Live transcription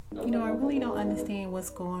I really don't understand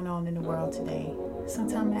what's going on in the world today.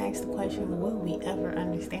 Sometimes I ask the question, will we ever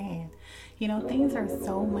understand? Things are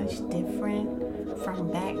so much different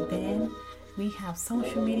from back then. We have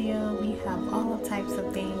social media, we have all types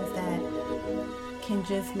of things that can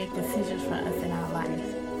just make decisions for us in our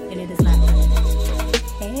life. And it is not good.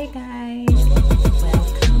 Hey guys,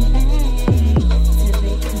 welcome back to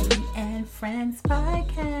the E and Friends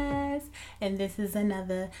podcast. And this is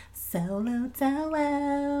another solo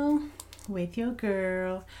dolo with your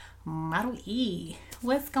girl, ModelE.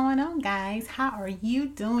 What's going on, guys? How are you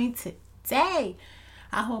doing today?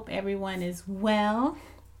 I hope everyone is well.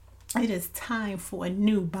 It is time for a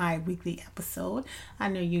new bi-weekly episode. I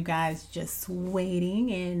know you guys just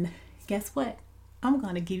waiting, and guess what? I'm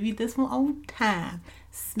going to give you this one on time.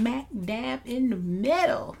 Smack dab in the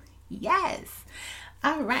middle. Yes.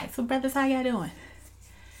 All right. So, brothers, how y'all doing?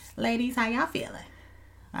 Ladies, how y'all feeling?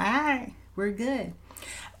 All right. We're good.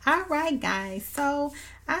 All right, guys. So,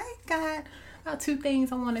 I got about two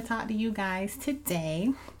things I want to talk to you guys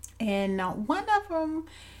today. And one of them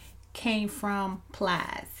came from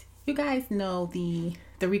Plies. You guys know the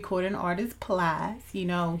recording artist Plies.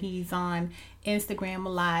 He's on Instagram a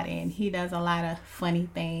lot, and he does a lot of funny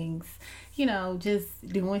things, just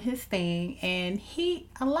doing his thing. And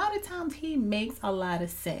a lot of times he makes a lot of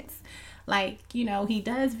sense. Like, he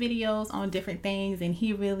does videos on different things, and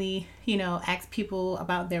he really, asks people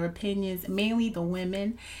about their opinions, mainly the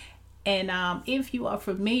women. And if you are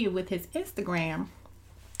familiar with his Instagram,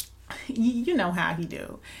 you know how he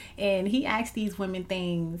do. And he asks these women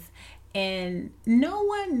things, and no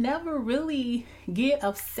one never really get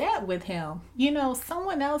upset with him.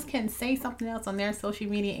 Someone else can say something else on their social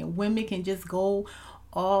media, and women can just go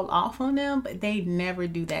all off on them, but they never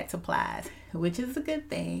do that to Plies, which is a good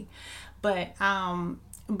thing. But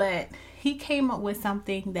he came up with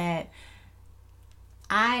something that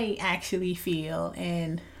I actually feel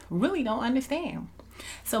and really don't understand.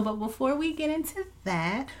 But before we get into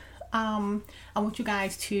that, I want you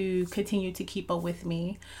guys to continue to keep up with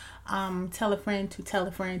me. Tell a friend to tell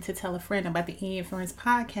a friend to tell a friend about the E and Friends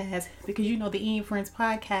podcast, because the E and Friends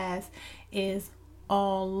podcast is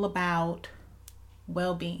all about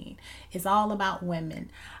well-being. It's all about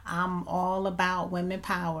women. I'm all about women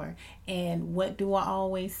power. And what do I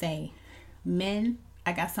always say? Men,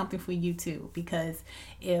 I got something for you too, because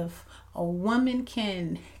if a woman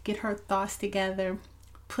can get her thoughts together,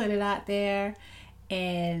 put it out there,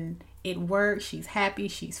 and it works, she's happy,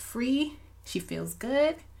 she's free, she feels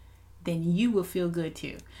good, then you will feel good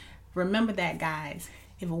too. Remember that, guys.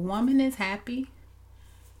 If a woman is happy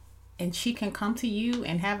and she can come to you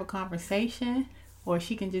and have a conversation, or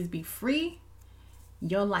she can just be free,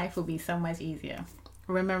 your life will be so much easier.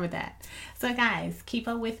 Remember that. So guys, keep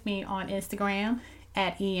up with me on Instagram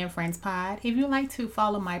at E and Friends Pod. If you'd like to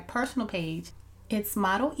follow my personal page, it's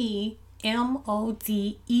ModelE,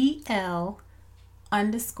 MoDEL _E_.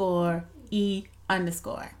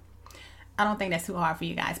 I don't think that's too hard for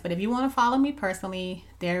you guys, but if you want to follow me personally,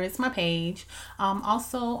 there is my page.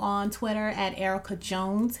 Also on Twitter at Erica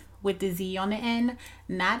Jones with the Z on the end,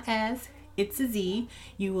 not S, it's a Z.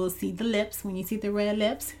 You will see the lips. When you see the red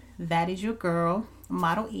lips, that is your girl,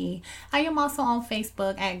 ModelE. I am also on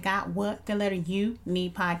Facebook at Got What the Letter U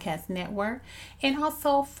Need Podcast Network, and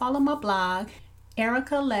also follow my blog,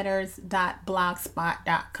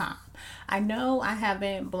 ericaletters.blogspot.com. I know I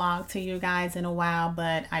haven't blogged to you guys in a while,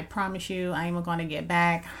 but I promise you I am going to get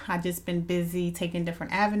back. I've just been busy taking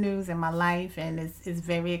different avenues in my life, and it's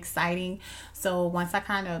very exciting. So once I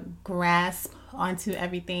kind of grasp onto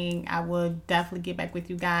everything, I will definitely get back with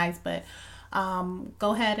you guys. But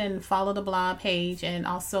go ahead and follow the blog page, and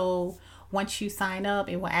also once you sign up,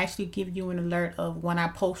 it will actually give you an alert of when I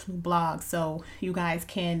post new blogs, so you guys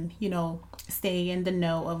can, stay in the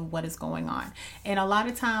know of what is going on. And a lot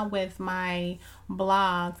of time with my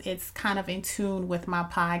blogs, it's kind of in tune with my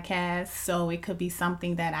podcast, so it could be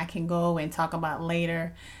something that I can go and talk about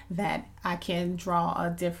later that I can draw a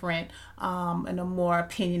different and a more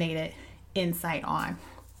opinionated insight on.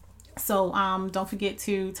 So don't forget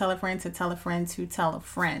to tell a friend to tell a friend to tell a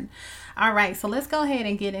friend. All right, so let's go ahead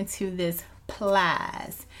and get into this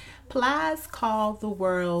Plies. Plies called the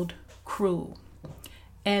world cruel.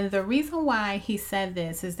 And the reason why he said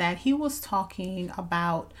this is that he was talking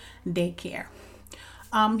about daycare.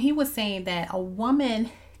 He was saying that a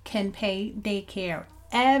woman can pay daycare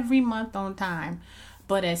every month on time,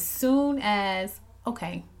 but as soon as,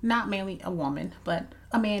 not mainly a woman, but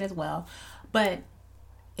a man as well, but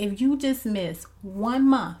if you just miss 1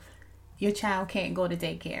 month, your child can't go to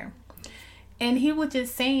daycare. And he was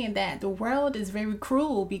just saying that the world is very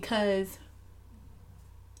cruel, because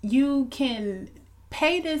you can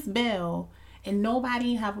pay this bill and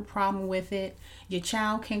nobody have a problem with it. Your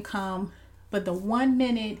child can come. But the 1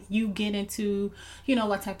 minute you get into,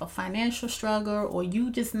 what type of financial struggle, or you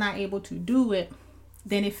just not able to do it,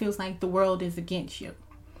 then it feels like the world is against you.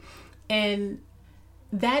 And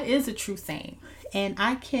that is a true saying. And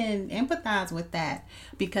I can empathize with that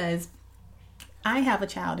because I have a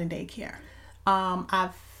child in daycare.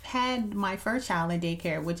 I've had my first child in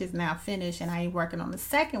daycare, which is now finished, and I am working on the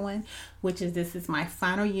second one, this is my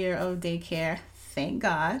final year of daycare. Thank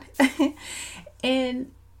God.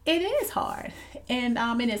 And it is hard. And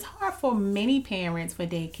it's hard for many parents for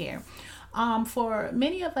daycare. For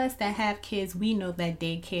many of us that have kids, we know that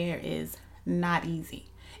daycare is not easy.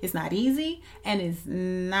 It's not easy, and it's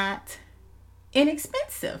not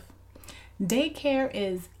inexpensive. Daycare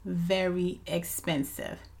is very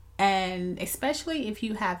expensive. And especially if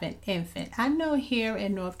you have an infant. I know here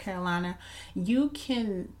in North Carolina, you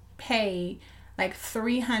can pay like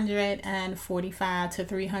 $345 to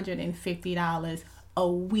 $350 a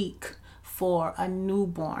week for a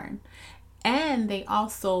newborn. And they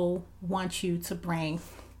also want you to bring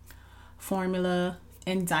formula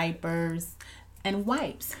and diapers and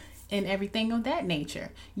wipes and everything of that nature.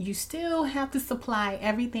 You still have to supply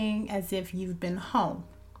everything as if you've been home.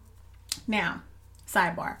 Now,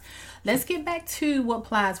 sidebar. Let's get back to what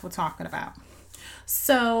Plies we're talking about.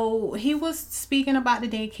 So he was speaking about the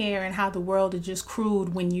daycare and how the world is just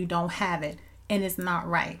crude when you don't have it, and it's not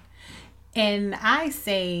right. And I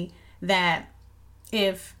say that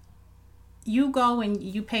if you go and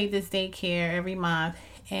you pay this daycare every month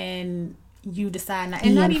and you decide not,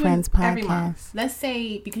 and not even every month, let's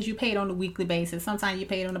say because you paid on a weekly basis, sometimes you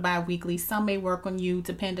paid on a bi-weekly, some may work on you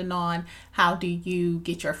depending on how do you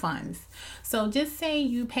get your funds. So just say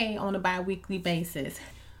you pay on a bi-weekly basis.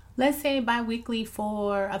 Let's say bi-weekly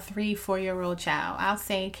for a 3-4-year-old child, I'll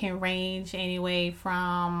say can range anyway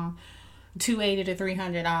from $280 to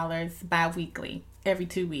 $300 bi-weekly every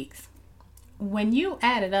 2 weeks. When you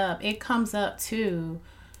add it up, it comes up to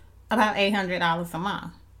about $800 a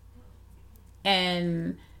month,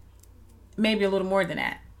 and maybe a little more than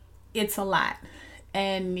that. It's a lot.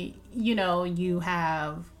 And you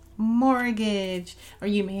have mortgage, or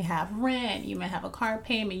you may have rent, you may have a car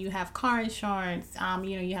payment, you have car insurance,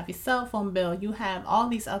 you have your cell phone bill, you have all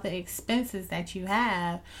these other expenses that you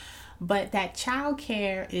have. But that child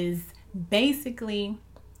care is basically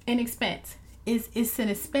an expense. It's an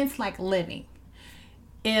expense like living.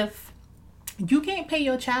 If you can't pay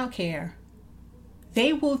your child care,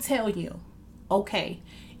 they will tell you, okay,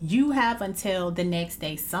 you have until the next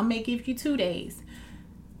day. Some may give you 2 days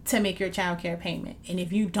to make your child care payment. And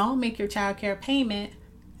if you don't make your child care payment,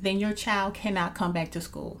 then your child cannot come back to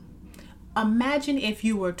school. Imagine if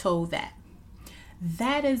you were told that.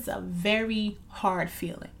 That is a very hard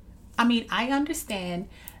feeling. I mean, I understand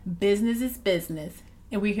business is business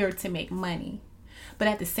and we're here to make money. But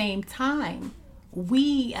at the same time,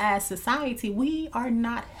 we as society, we are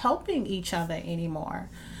not helping each other anymore.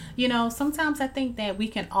 Sometimes I think that we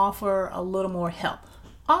can offer a little more help.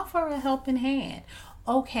 Offer a helping hand.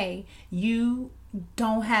 Okay, you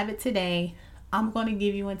don't have it today. I'm going to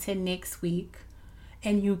give you until next week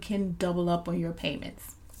and you can double up on your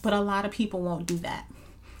payments. But a lot of people won't do that.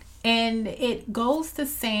 And it goes the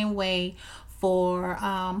same way for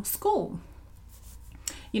school.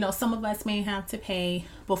 Some of us may have to pay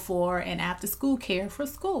before and after school care for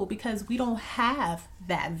school because we don't have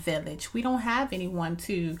that village. We don't have anyone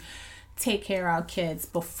to take care of our kids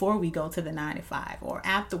before we go to the 9 to 5 or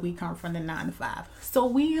after we come from the 9 to 5. So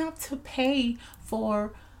we have to pay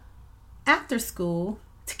for after school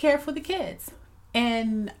to care for the kids.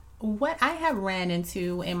 And what I have ran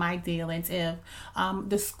into in my dealings, if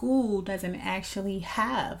the school doesn't actually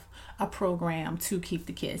have a program to keep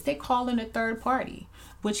the kids, they call in a third party,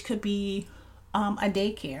 which could be a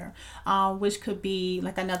daycare, which could be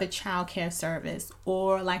like another child care service,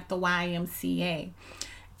 or like the YMCA.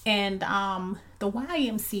 And the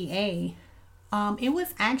YMCA, it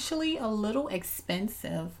was actually a little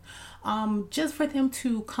expensive just for them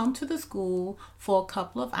to come to the school for a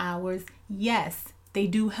couple of hours. Yes, they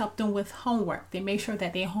do help them with homework. They make sure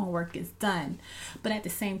that their homework is done. But at the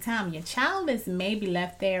same time, your child is maybe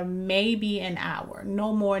left there maybe an hour,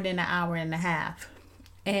 no more than an hour and a half.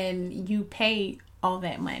 And you pay all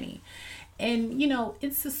that money. And,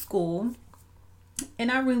 it's a school. And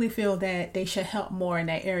I really feel that they should help more in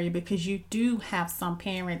that area because you do have some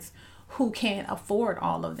parents who can't afford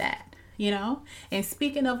all of that, And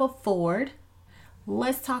speaking of afford,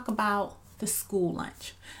 let's talk about the school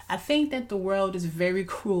lunch. I think that the world is very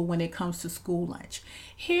cruel when it comes to school lunch.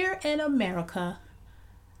 Here in America,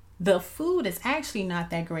 the food is actually not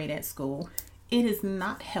that great at school. It is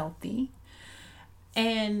not healthy.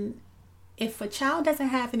 And if a child doesn't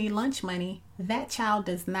have any lunch money, that child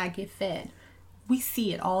does not get fed. We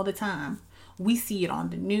see it all the time. We see it on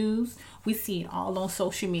the news. We see it all on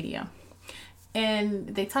social media.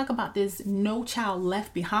 And they talk about this no child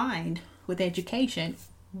left behind with education.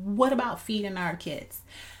 What about feeding our kids?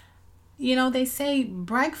 You know, they say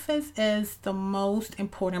breakfast is the most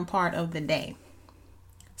important part of the day.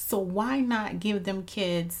 So why not give them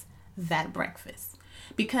kids that breakfast?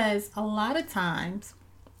 Because a lot of times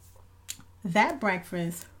that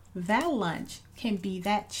breakfast, that lunch can be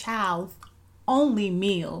that child's only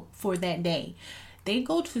meal for that day. They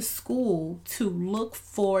go to school to look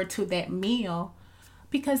forward to that meal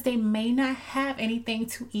because they may not have anything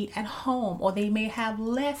to eat at home, or they may have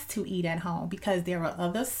less to eat at home because there are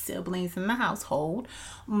other siblings in the household.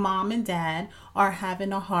 Mom and dad are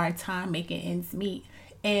having a hard time making ends meet.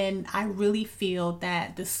 And I really feel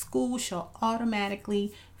that the school should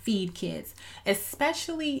automatically feed kids,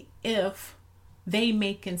 especially if they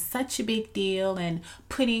making such a big deal and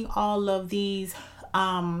putting all of these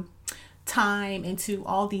time into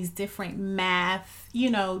all these different math,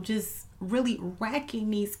 just really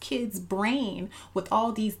racking these kids' brain with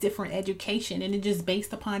all these different education, and it just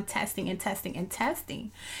based upon testing and testing and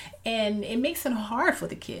testing. And it makes it hard for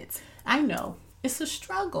the kids. I know it's a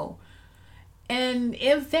struggle. And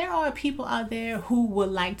if there are people out there who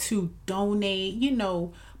would like to donate,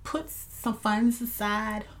 put some funds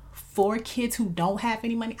aside for kids who don't have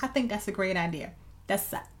any money, I think that's a great idea.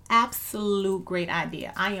 That's an absolute great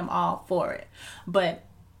idea. I am all for it. But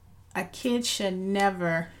a kid should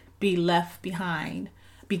never be left behind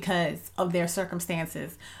because of their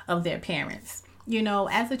circumstances of their parents.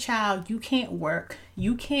 As a child, you can't work.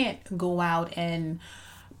 You can't go out and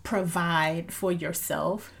provide for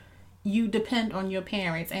yourself. You depend on your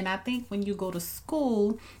parents. And I think when you go to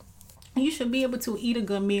school, you should be able to eat a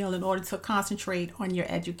good meal in order to concentrate on your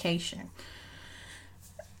education.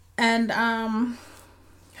 And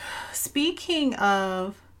speaking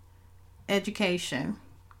of education,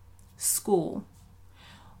 school,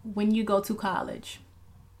 when you go to college,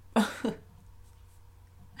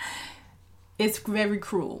 it's very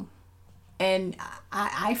cruel. And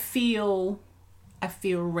I feel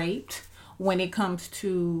raped when it comes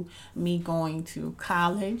to me going to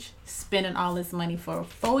college, spending all this money for a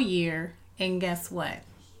full year, and guess what?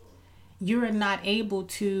 You're not able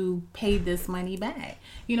to pay this money back.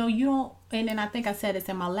 You don't, and then I think I said this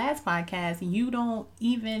in my last podcast, you don't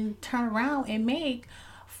even turn around and make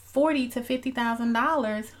 $40,000 to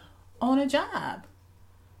 $50,000 on a job.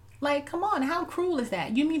 Like, come on, how cruel is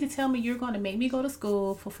that? You mean to tell me you're going to make me go to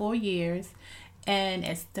school for 4 years, and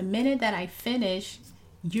as the minute that I finish,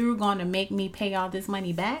 you're going to make me pay all this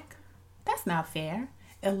money back? That's not fair.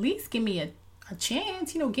 At least give me a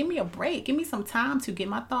chance, give me a break. Give me some time to get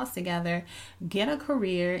my thoughts together, get a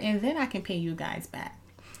career, and then I can pay you guys back.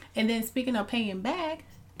 And then speaking of paying back,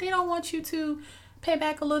 they don't want you to pay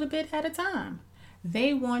back a little bit at a time.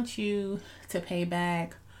 They want you to pay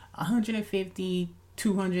back $150,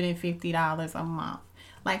 $250 a month.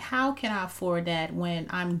 Like, how can I afford that when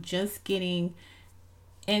I'm just getting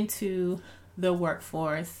into the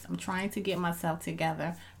workforce? I'm trying to get myself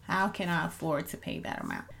together. How can I afford to pay that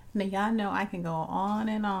amount? Now, y'all know I can go on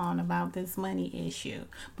and on about this money issue.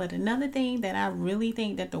 But another thing that I really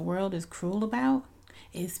think that the world is cruel about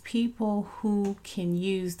is people who can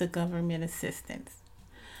use the government assistance.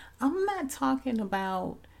 I'm not talking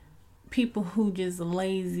about people who just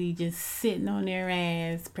lazy, just sitting on their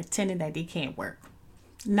ass, pretending that they can't work.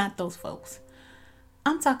 Not those folks.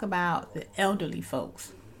 I'm talking about the elderly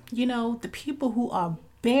folks. The people who are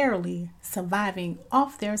barely surviving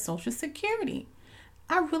off their Social Security.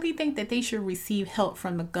 I really think that they should receive help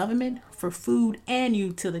from the government for food and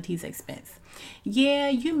utilities expense. Yeah,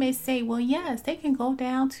 you may say, well, yes, they can go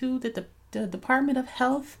down to the Department of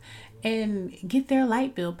Health and get their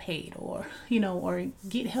light bill paid, or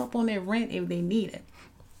get help on their rent if they need it.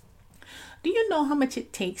 Do you know how much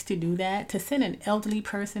it takes to do that? To send an elderly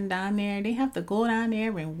person down there, they have to go down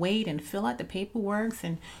there and wait and fill out the paperwork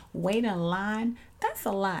and wait in line. That's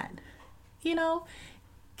a lot. Give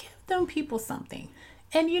them people something.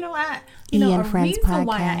 And a reason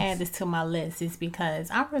why I add this to my list is because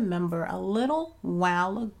I remember a little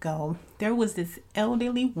while ago, there was this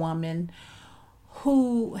elderly woman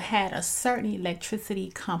who had a certain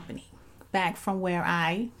electricity company back from where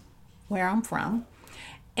I'm from.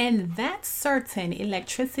 And that certain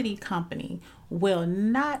electricity company will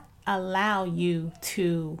not allow you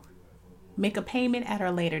to make a payment at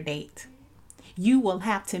a later date. You will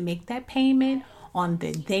have to make that payment on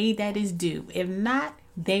the day that is due. If not,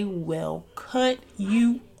 they will cut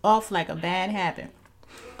you off like a bad habit.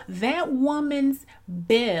 That woman's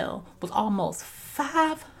bill was almost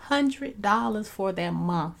 $500 for that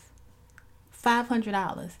month.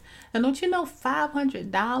 $500. And don't you know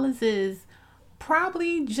 $500 is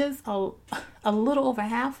probably just a little over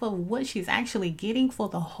half of what she's actually getting for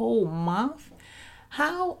the whole month?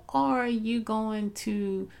 How are you going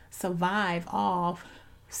to survive off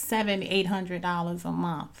 $700-800 a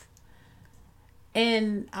month?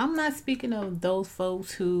 And I'm not speaking of those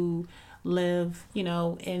folks who live,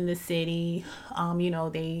 in the city.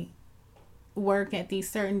 They work at these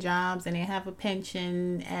certain jobs and they have a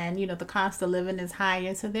pension, and the cost of living is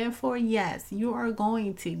higher. So therefore, yes, you are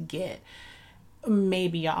going to get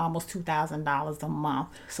maybe almost $2,000 a month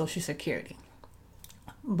Social Security.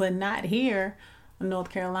 But not here in North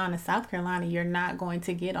Carolina, South Carolina, you're not going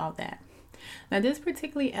to get all that. Now, this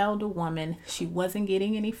particularly elder woman, she wasn't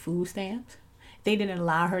getting any food stamps. They didn't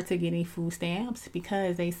allow her to get any food stamps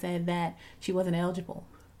because they said that she wasn't eligible.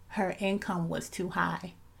 Her income was too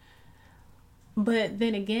high. But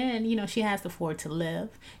then again, she has to afford to live.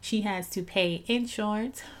 She has to pay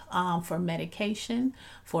insurance for medication,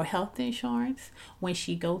 for health insurance. When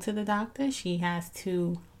she go to the doctor, she has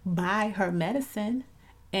to buy her medicine.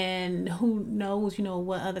 And who knows,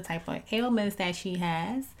 what other type of ailments that she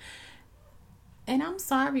has. And I'm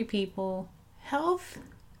sorry, people. Health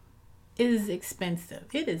is expensive.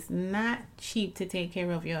 It is not cheap to take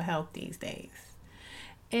care of your health these days.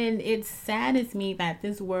 And it saddens me that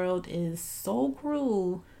this world is so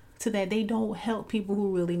cruel to that they don't help people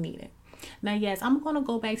who really need it. Now, yes, I'm going to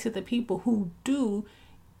go back to the people who do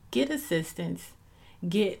get assistance,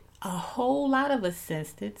 get a whole lot of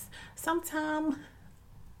assistance, sometimes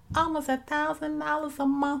almost $1,000 a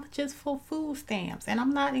month just for food stamps. And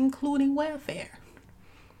I'm not including welfare.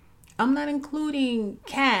 I'm not including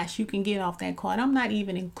cash you can get off that card. I'm not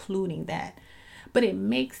even including that. But it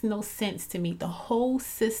makes no sense to me. The whole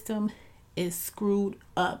system is screwed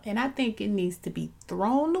up. And I think it needs to be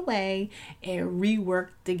thrown away and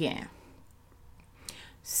reworked again.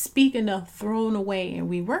 Speaking of thrown away and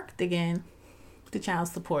reworked again, the child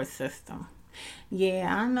support system.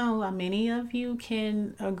 Yeah, I know many of you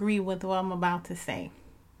can agree with what I'm about to say.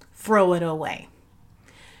 Throw it away.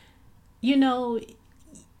 You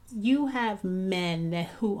have men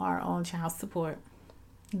who are on child support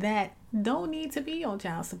that don't need to be on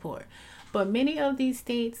child support. But many of these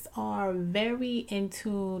states are very in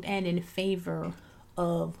tune and in favor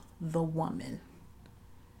of the woman.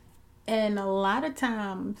 And a lot of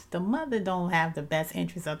times the mother don't have the best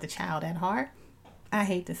interest of the child at heart. I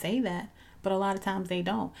hate to say that, but a lot of times they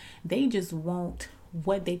don't. They just want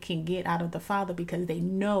what they can get out of the father because they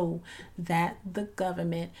know that the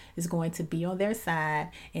government is going to be on their side,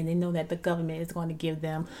 and they know that the government is going to give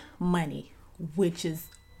them money, which is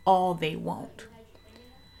all they want.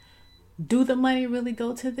 Do the money really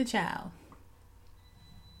go to the child?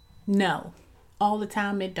 No. All the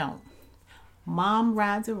time it don't. Mom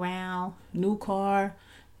rides around, new car.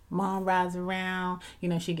 Mom rides around,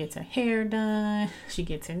 she gets her hair done. She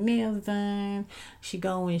gets her nails done. She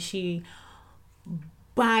go and she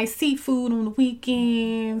buys seafood on the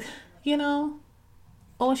weekends,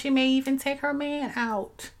 Or she may even take her man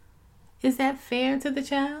out. Is that fair to the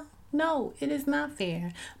child? No, it is not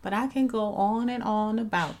fair. But I can go on and on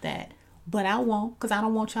about that. But I won't, because I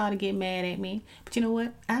don't want y'all to get mad at me. But you know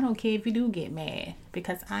what? I don't care if you do get mad,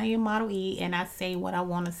 because I am ModelE and I say what I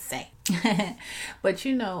want to say. But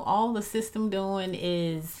all the system doing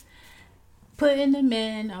is putting the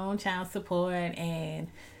men on child support and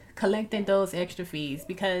collecting those extra fees,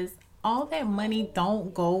 because all that money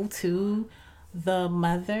don't go to the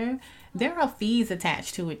mother. There are fees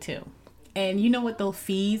attached to it too. And you know what those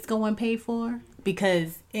fees go and pay for?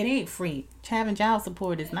 Because it ain't free. Having child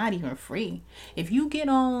support is not even free. If you get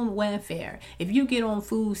on welfare, if you get on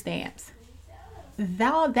food stamps,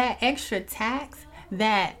 all that extra tax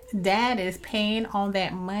that dad is paying on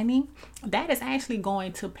that money, that is actually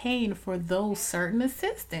going to pay for those certain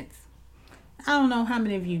assistance. I don't know how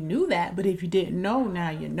many of you knew that, but if you didn't know, now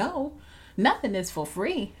you know. Nothing is for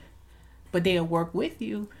free, but they'll work with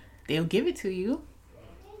you. They'll give it to you.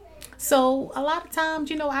 So a lot of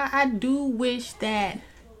times, I do wish that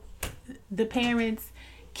the parents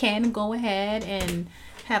can go ahead and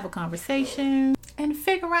have a conversation and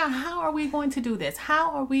figure out, how are we going to do this?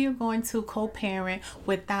 How are we going to co-parent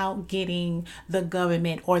without getting the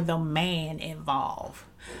government or the man involved?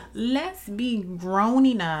 Let's be grown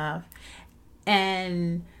enough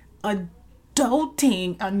and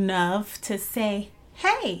adulting enough to say,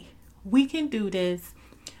 hey, we can do this.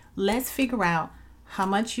 Let's figure out how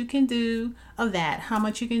much you can do of that, how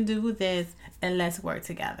much you can do with this, and let's work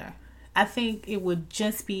together. I think it would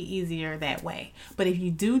just be easier that way. But if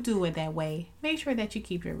you do it that way, make sure that you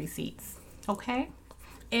keep your receipts. Okay?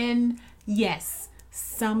 And yes,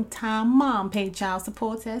 sometime mom paid child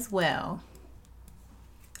support as well.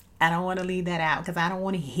 I don't want to leave that out because I don't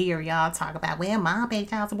want to hear y'all talk about, well, mom paid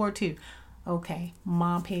child support too. Okay,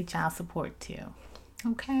 mom paid child support too.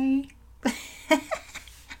 Okay?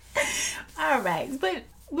 All right. But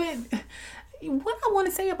what I want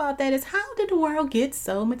to say about that is, how did the world get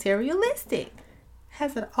so materialistic?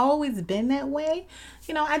 Has it always been that way?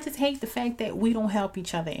 I just hate the fact that we don't help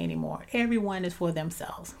each other anymore. Everyone is for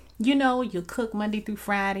themselves. You cook Monday through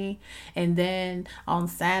Friday, and then on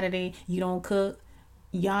Saturday you don't cook.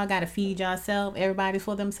 Y'all got to feed yourself. Everybody's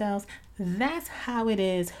for themselves. That's how it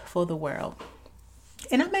is for the world.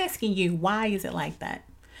 And I'm asking you, why is it like that?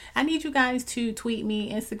 I need you guys to tweet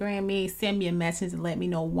me, Instagram me, send me a message and let me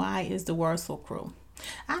know, why is the world so cruel?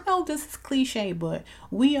 I know this is cliche, but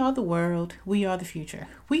we are the world. We are the future.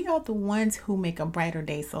 We are the ones who make a brighter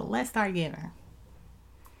day. So let's start giving.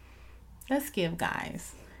 Let's give,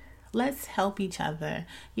 guys. Let's help each other.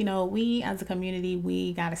 We as a community,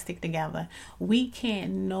 we got to stick together. We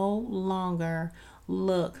can no longer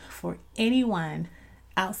look for anyone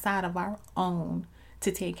outside of our own to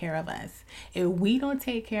take care of us. If we don't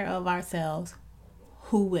take care of ourselves,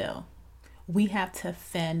 who will? We have to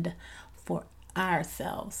fend for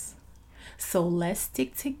ourselves. So let's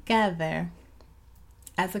stick together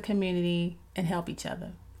as a community and help each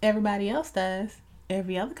other. Everybody else does.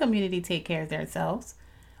 Every other community take care of themselves.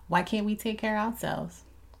 Why can't we take care of ourselves?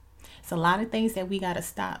 It's a lot of things that we got to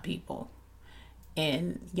stop, people.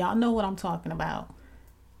 And y'all know what I'm talking about.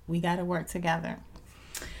 We got to work together.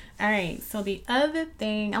 All right. So the other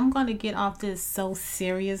thing, I'm going to get off this so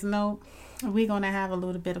serious note. We're going to have a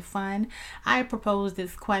little bit of fun. I proposed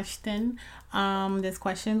this question. This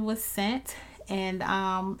question was sent. And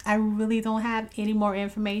I really don't have any more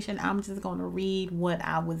information. I'm just going to read what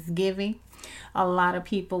I was giving. A lot of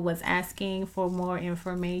people was asking for more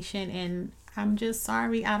information, and I'm just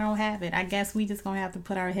sorry I don't have it. I guess we just going to have to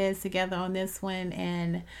put our heads together on this one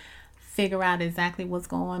and figure out exactly what's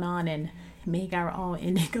going on and make our own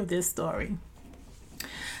ending of this story.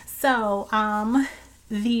 So,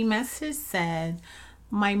 the message said,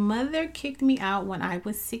 my mother kicked me out when I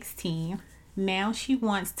was 16. Now she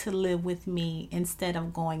wants to live with me instead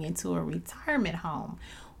of going into a retirement home.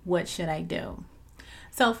 What should I do?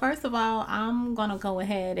 So first of all, I'm going to go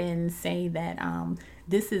ahead and say that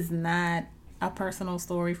this is not a personal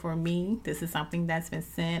story for me. This is something that's been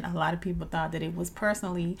sent. A lot of people thought that it was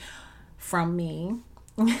personally from me.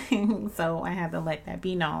 So I have to let that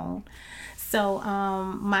be known. So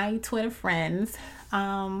my Twitter friends,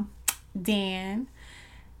 Dan,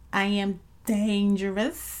 I am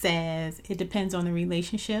dangerous, says it depends on the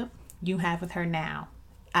relationship you have with her now.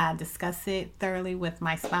 I discuss it thoroughly with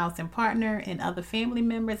my spouse and partner and other family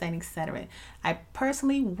members and etc. I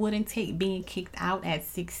personally wouldn't take being kicked out at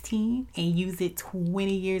 16 and use it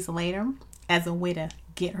 20 years later as a way to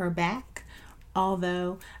get her back,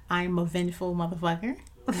 although I'm a vengeful motherfucker.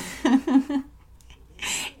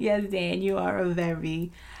 Yes, Dan, you are a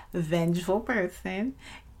very vengeful person.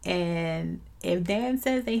 And if Dan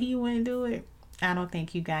says that he wouldn't do it, I don't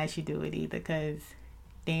think you guys should do it either, because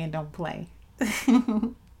Dan don't play.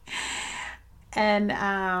 And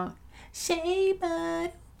Shea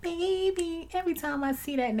Butter Baby, every time I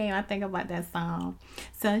see that name I think about that song.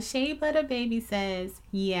 So Shea Butter Baby says,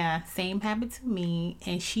 yeah, same happened to me,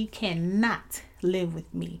 and she cannot live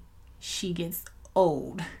with me. She gets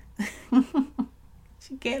old.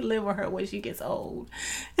 She can't live with her when she gets old.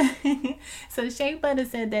 So Shea Butter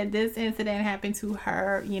said that this incident happened to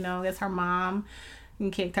her, as her mom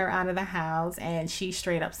kicked her out of the house, and she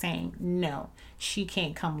straight up saying, no, she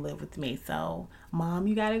can't come live with me. So, Mom,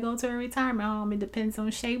 you gotta go to a retirement home. It depends on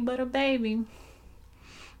Shea Butter Baby.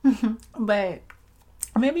 But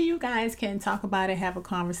maybe you guys can talk about it, have a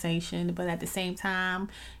conversation, but at the same time,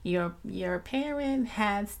 your parent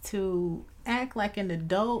has to act like an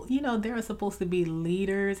adult. They're supposed to be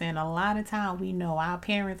leaders, and a lot of time we know our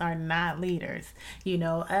parents are not leaders.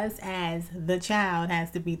 Us as the child has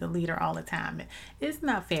to be the leader all the time. It's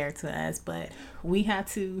not fair to us, but we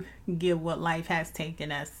have to give what life has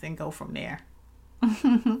taken us and go from there.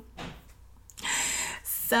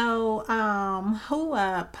 So,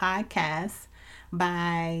 podcast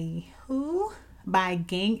by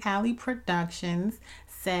Gang Alley Productions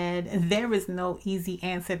said, there is no easy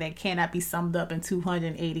answer that cannot be summed up in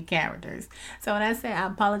 280 characters. So when I say I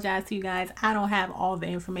apologize to you guys, I don't have all the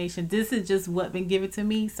information. This is just what been given to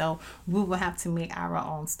me, so we will have to make our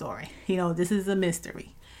own story. This is a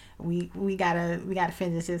mystery. We gotta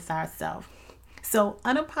finish this ourselves. So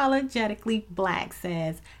Unapologetically Black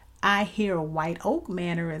says, I hear White Oak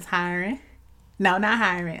Manor is hiring. No, not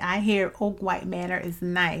hiring. I hear Oak White Manor is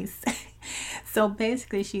nice. So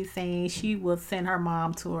basically, she's saying she will send her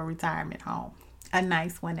mom to a retirement home. A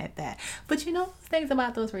nice one at that. But things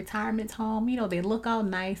about those retirement homes, they look all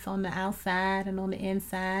nice on the outside and on the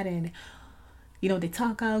inside. And, they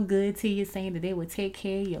talk all good to you, saying that they will take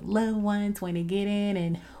care of your loved ones when they get in.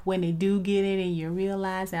 And when they do get in, and you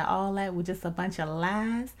realize that all that was just a bunch of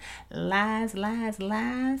lies.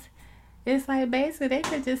 It's like basically they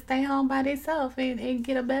could just stay home by themselves and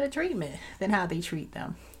get a better treatment than how they treat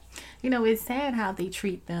them. It's sad how they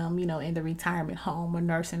treat them, in the retirement home or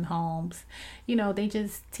nursing homes. They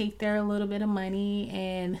just take their little bit of money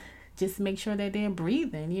and just make sure that they're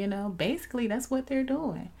breathing, Basically, that's what they're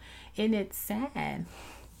doing. And it's sad.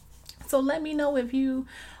 So let me know if your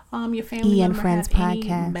family member has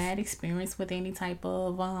any bad experience with any type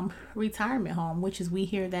of retirement home, which is we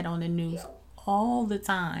hear that on the news all the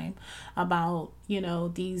time about,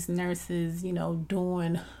 these nurses,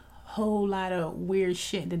 doing whole lot of weird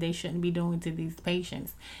shit that they shouldn't be doing to these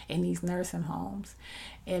patients in these nursing homes.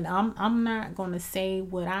 And I'm not going to say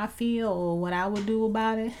what I feel or what I would do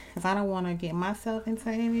about it, because I don't want to get myself into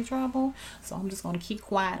any trouble. So I'm just going to keep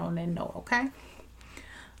quiet on that note, okay?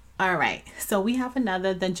 All right. So we have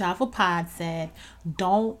another. The Java Pod said,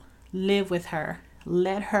 don't live with her.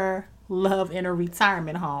 Let her love in a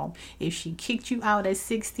retirement home. If she kicked you out at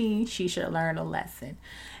 16, she should learn a lesson.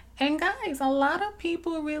 And guys, a lot of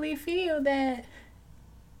people really feel that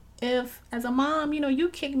if, as a mom, you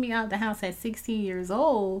kick me out the house at 16 years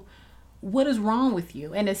old, what is wrong with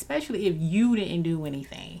you? And especially if you didn't do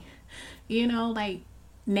anything. Like,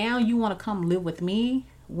 now you want to come live with me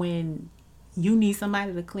when you need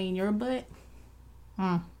somebody to clean your butt?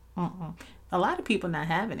 A lot of people not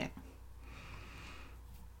having it.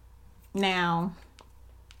 Now,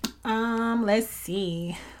 let's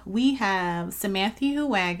see. We have Samantha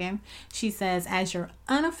Huwagon. She says, as your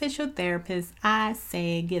unofficial therapist, I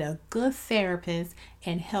say get a good therapist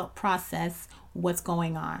and help process what's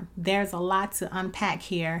going on. There's a lot to unpack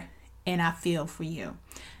here, and I feel for you.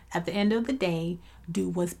 At the end of the day, do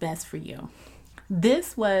what's best for you.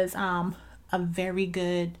 This was a very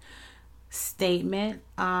good statement.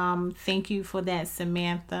 Thank you for that,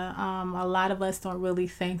 Samantha. A lot of us don't really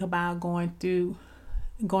think about going through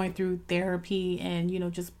therapy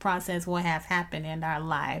and just process what has happened in our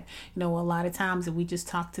life. A lot of times if we just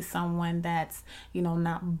talk to someone that's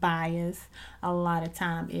not biased, a lot of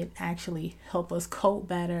time it actually help us cope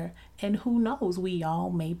better, and who knows, we all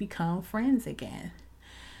may become friends again.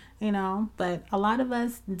 But a lot of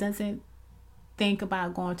us doesn't think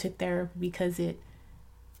about going to therapy because it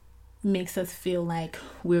makes us feel like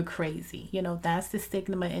we're crazy. That's the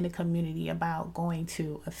stigma in the community about going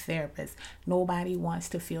to a therapist. Nobody wants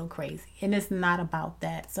to feel crazy, and it's not about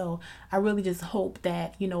that. So I really just hope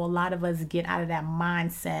that a lot of us get out of that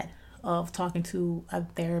mindset of talking to a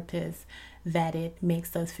therapist that it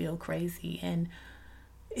makes us feel crazy, and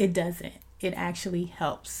it doesn't. It actually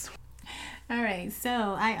helps. All right,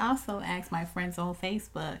 so I also asked my friends on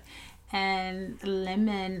Facebook, and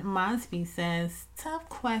Lemon Mosby says, tough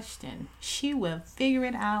question. She will figure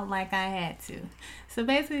it out like I had to. So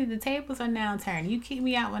basically, the tables are now turned. You kicked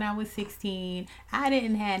me out when I was 16. I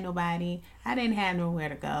didn't have nobody. I didn't have nowhere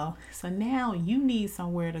to go. So now you need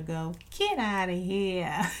somewhere to go. Get out of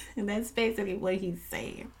here. And that's basically what he's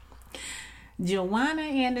saying. Joanna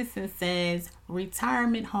Anderson says,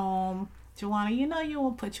 retirement home. Joanna, you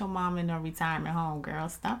won't put your mom in a retirement home, girl.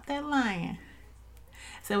 Stop that lying.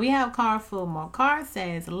 So we have Carl Fulmore. Carl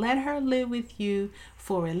says, let her live with you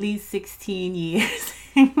for at least 16 years.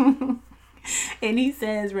 And he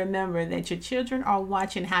says, remember that your children are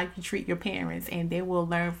watching how you treat your parents, and they will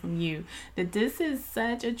learn from you. That this is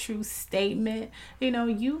such a true statement.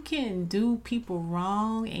 You can do people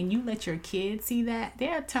wrong, and you let your kids see that,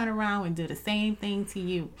 they'll turn around and do the same thing to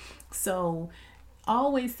you. So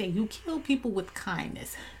always say you kill people with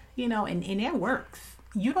kindness, and that works.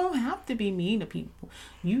 You don't have to be mean to people.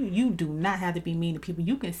 You do not have to be mean to people.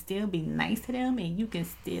 You can still be nice to them, and you can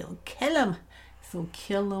still kill them. So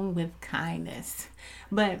kill them with kindness.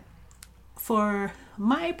 But for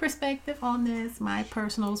my perspective on this, my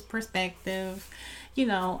personal perspective,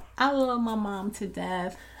 I love my mom to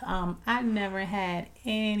death. I never had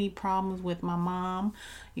any problems with my mom.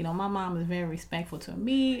 My mom is very respectful to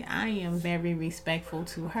me. I am very respectful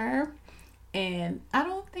to her. And I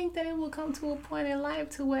don't think that it will come to a point in life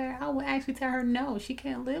to where I will actually tell her, no, she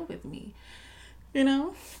can't live with me.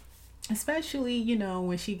 Especially,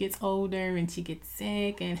 when she gets older and she gets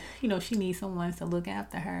sick and, she needs someone to look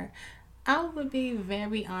after her. I would be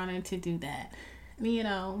very honored to do that.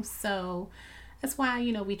 So that's why,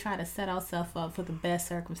 we try to set ourselves up for the best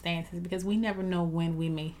circumstances, because we never know when we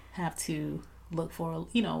may have to look for,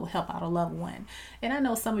 help out a loved one. And I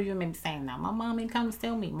know some of you may be saying, now, my mom ain't come to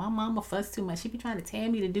tell me. My mama fuss too much. She be trying to tell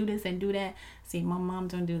me to do this and do that. See, my mom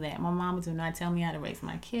don't do that. My mom do not tell me how to raise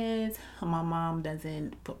my kids. My mom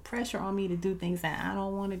doesn't put pressure on me to do things that I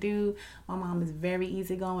don't want to do. My mom is very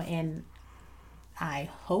easygoing, and I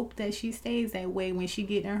hope that she stays that way when she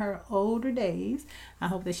get in her older days. I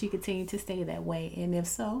hope that she continue to stay that way. And if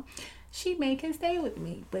so, she can stay with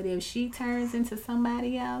me. But if she turns into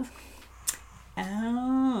somebody else, I'm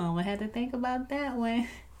gonna have to think about that one.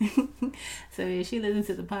 So if she listens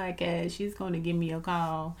to the podcast, she's going to give me a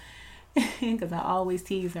call, because I always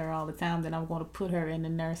tease her all the time that I'm going to put her in the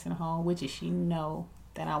nursing home, which is she know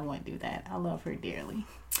that I won't do that. I love her dearly.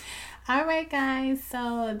 All right, guys,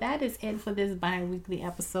 so that is it for this bi-weekly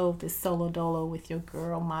episode, this solo dolo with your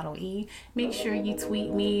girl ModelE. Make sure you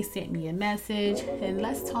tweet me, send me a message, and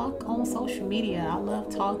let's talk on social media. I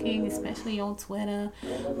love talking, especially on Twitter,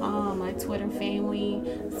 my Twitter family.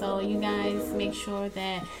 So you guys make sure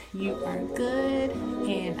that you are good,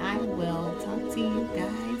 and I will talk to you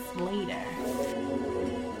guys later.